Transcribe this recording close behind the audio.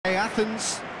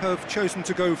Athens have chosen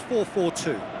to go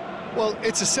 4-4-2. Well,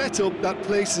 it's a setup that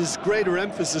places greater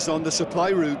emphasis on the supply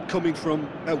route coming from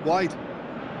out wide.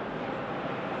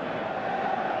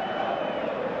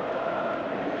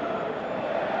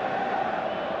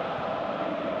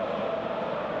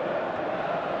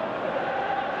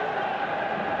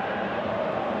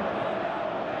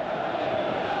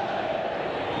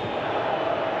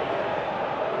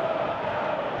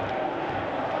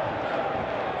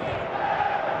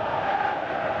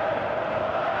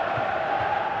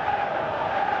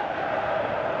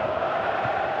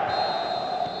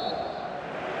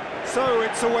 So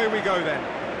it's away we go then.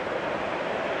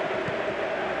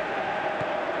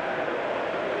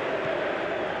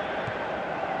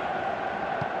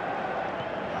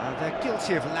 They're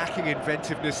guilty of lacking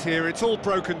inventiveness here. It's all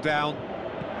broken down.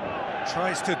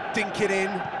 Tries to dink it in.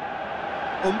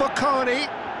 Umbakani.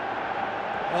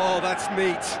 Oh, that's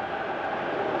neat.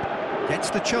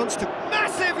 Gets the chance to...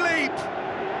 Massive leap!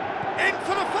 In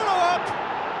for the follow-up!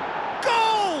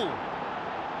 Goal!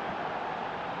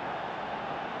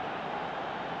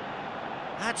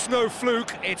 That's no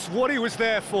fluke, it's what he was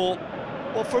there for.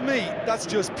 Well, for me, that's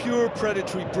just pure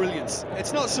predatory brilliance.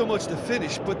 It's not so much the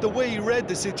finish, but the way he read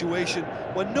the situation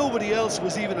when nobody else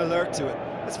was even alert to it.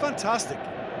 It's fantastic.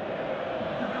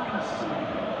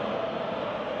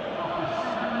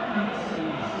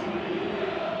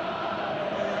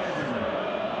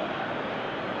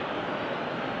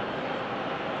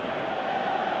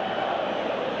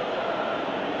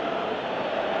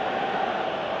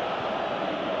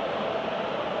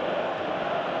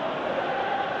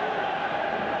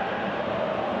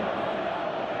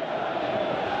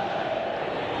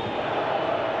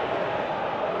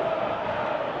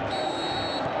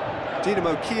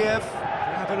 Dynamo Kyiv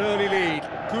have an early lead.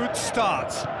 Good start.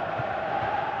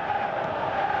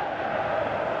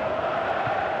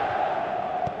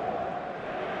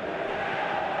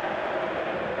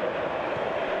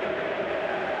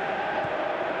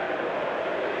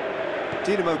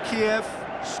 Dynamo Kyiv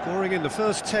scoring in the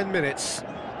first 10 minutes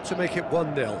to make it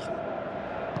 1-0.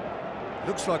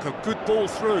 Looks like a good ball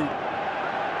through.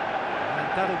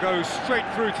 And that'll go straight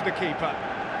through to the keeper.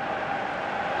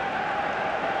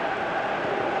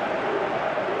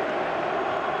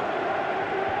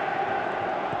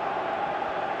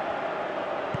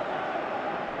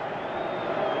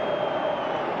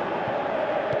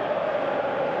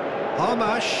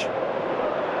 Armash.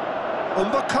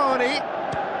 Umbakani.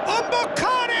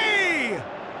 Umbakani!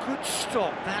 Good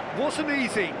stop, that wasn't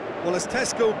easy. Well, as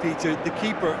tests go, Peter, the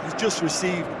keeper has just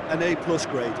received an A+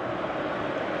 grade.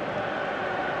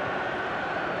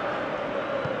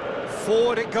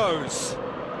 Forward it goes.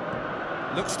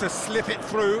 Looks to slip it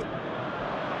through.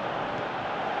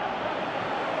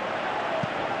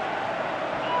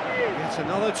 Yet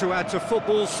another to add to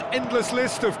football's endless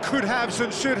list of could-haves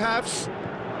and should-haves.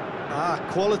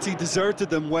 Quality deserted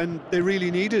them when they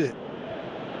really needed it.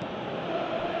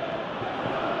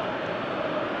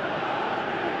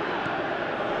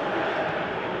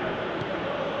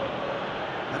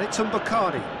 And it's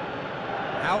Umbakani.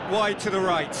 Out wide to the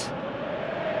right.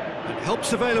 And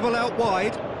help's available out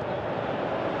wide.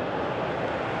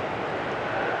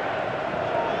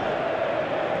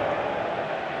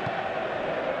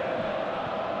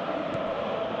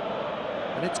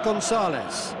 And it's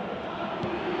Gonzalez.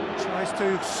 Tries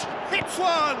to... hits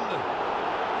one!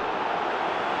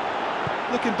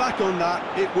 Looking back on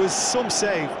that, it was some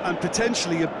save and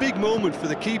potentially a big moment for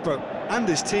the keeper and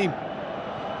his team.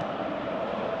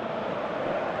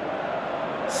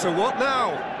 So what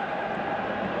now?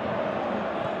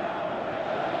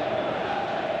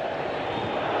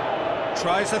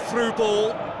 Tries a through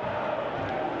ball.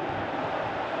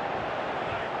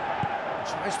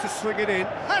 Tries to swing it in.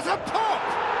 Has a pop!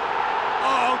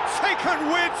 Oh, taken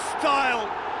with style!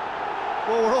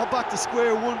 Well, we're all back to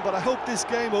square one, but I hope this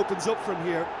game opens up from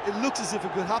here. It looks as if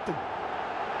it could happen.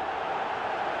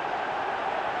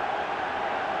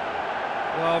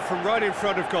 Well, from right in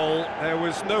front of goal, there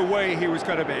was no way he was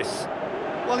going to miss.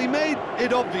 Well, he made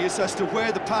it obvious as to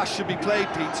where the pass should be played,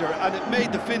 Peter, and it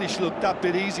made the finish look that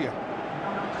bit easier.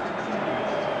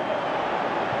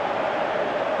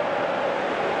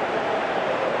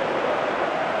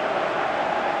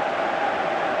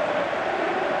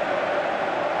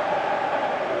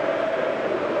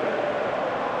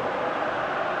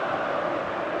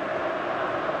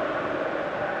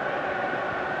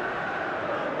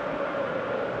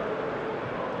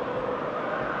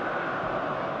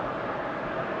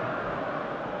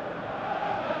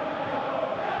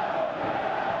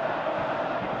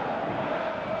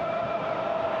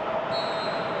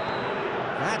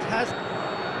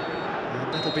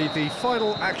 will be the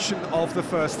final action of the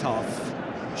first half.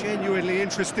 Genuinely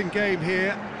interesting game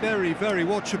here, very, very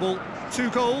watchable. 2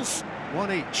 goals,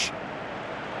 1 each.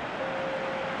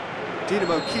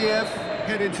 Dynamo Kyiv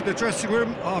head into the dressing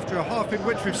room after a half in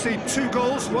which we've seen 2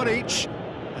 goals, 1 each,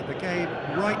 and the game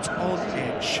right on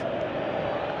edge.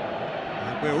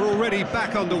 And we're already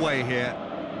back underway here.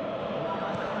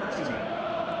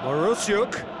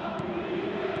 Morosyuk.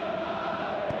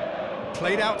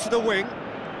 Played out to the wing.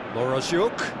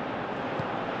 Morosyuk.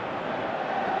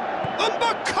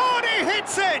 Umbakani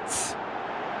hits it!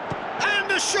 And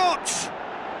the shot!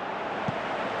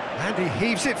 And he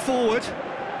heaves it forward.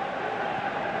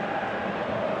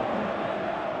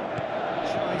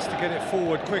 Tries to get it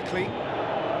forward quickly.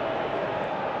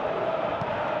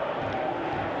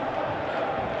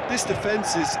 This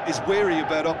defence is wary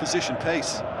about opposition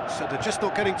pace. So they're just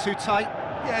not getting too tight.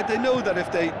 Yeah, they know that if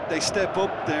they step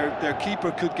up, their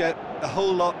keeper could get a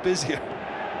whole lot busier.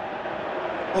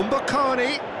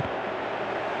 Umbakani.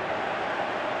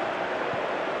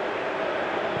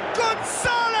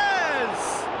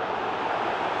 Gonzalez!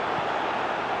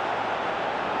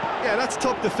 Yeah, that's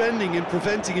top defending and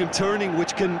preventing him turning,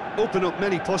 which can open up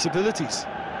many possibilities.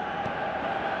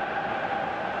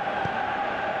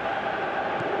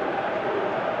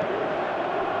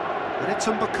 And it's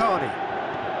Umbakani.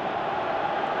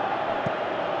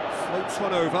 Floats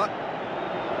one over.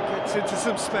 Gets into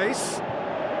some space.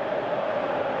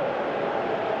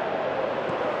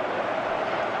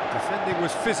 Defending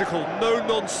was physical, no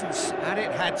nonsense, and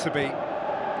it had to be.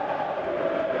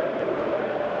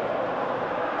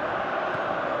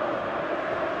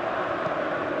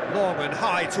 Long and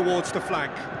high towards the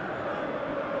flank.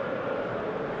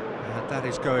 And that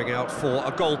is going out for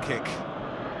a goal kick.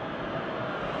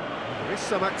 There is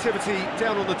some activity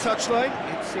down on the touchline.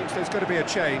 It seems there's going to be a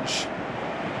change.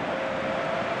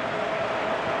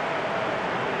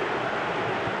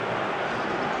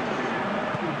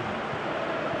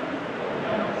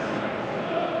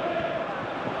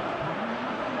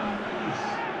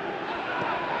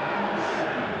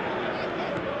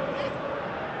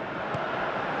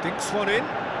 Dinks one in,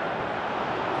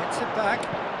 gets it back,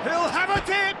 he'll have a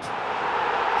dip,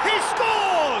 he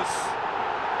scores!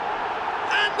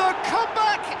 And the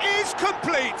comeback is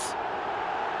complete!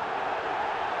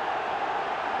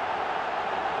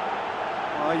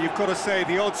 Oh, you've got to say,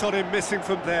 the odds on him missing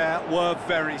from there were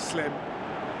very slim.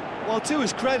 Well, to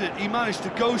his credit, he managed to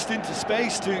ghost into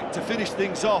space to finish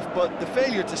things off, but the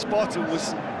failure to spot him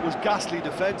was ghastly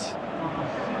defence.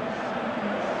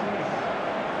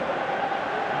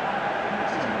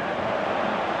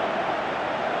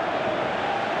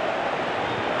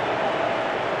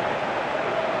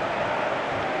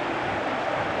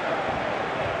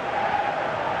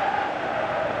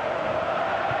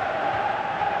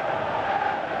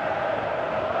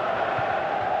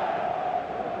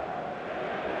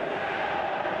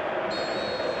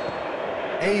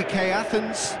 AEK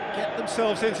Athens get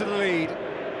themselves into the lead.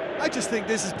 I just think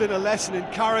this has been a lesson in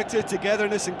character,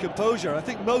 togetherness and composure. I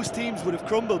think most teams would have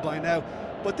crumbled by now,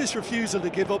 but this refusal to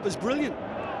give up is brilliant.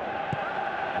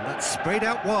 And that's sprayed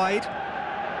out wide.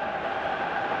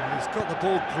 And he's got the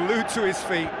ball glued to his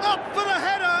feet. Up for the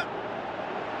header!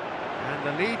 And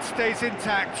the lead stays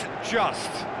intact,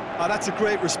 just. Oh, that's a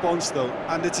great response, though,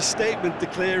 and it's a statement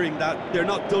declaring that they're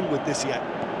not done with this yet.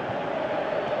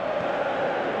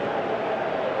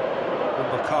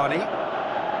 Umbakani.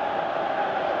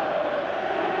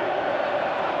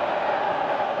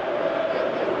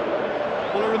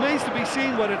 Well, it remains to be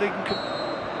seen whether they can...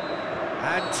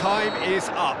 And time is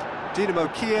up. Dynamo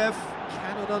Kyiv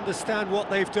cannot understand what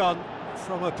they've done.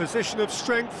 From a position of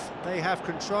strength, they have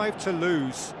contrived to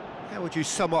lose. How would you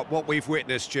sum up what we've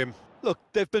witnessed, Jim? Look,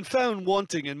 they've been found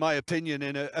wanting, in my opinion,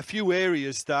 in a few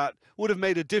areas that would have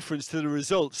made a difference to the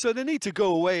result. So they need to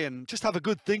go away and just have a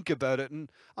good think about it,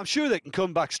 and I'm sure they can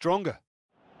come back stronger.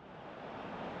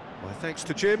 Well, thanks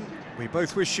to Jim. We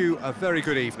both wish you a very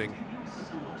good evening.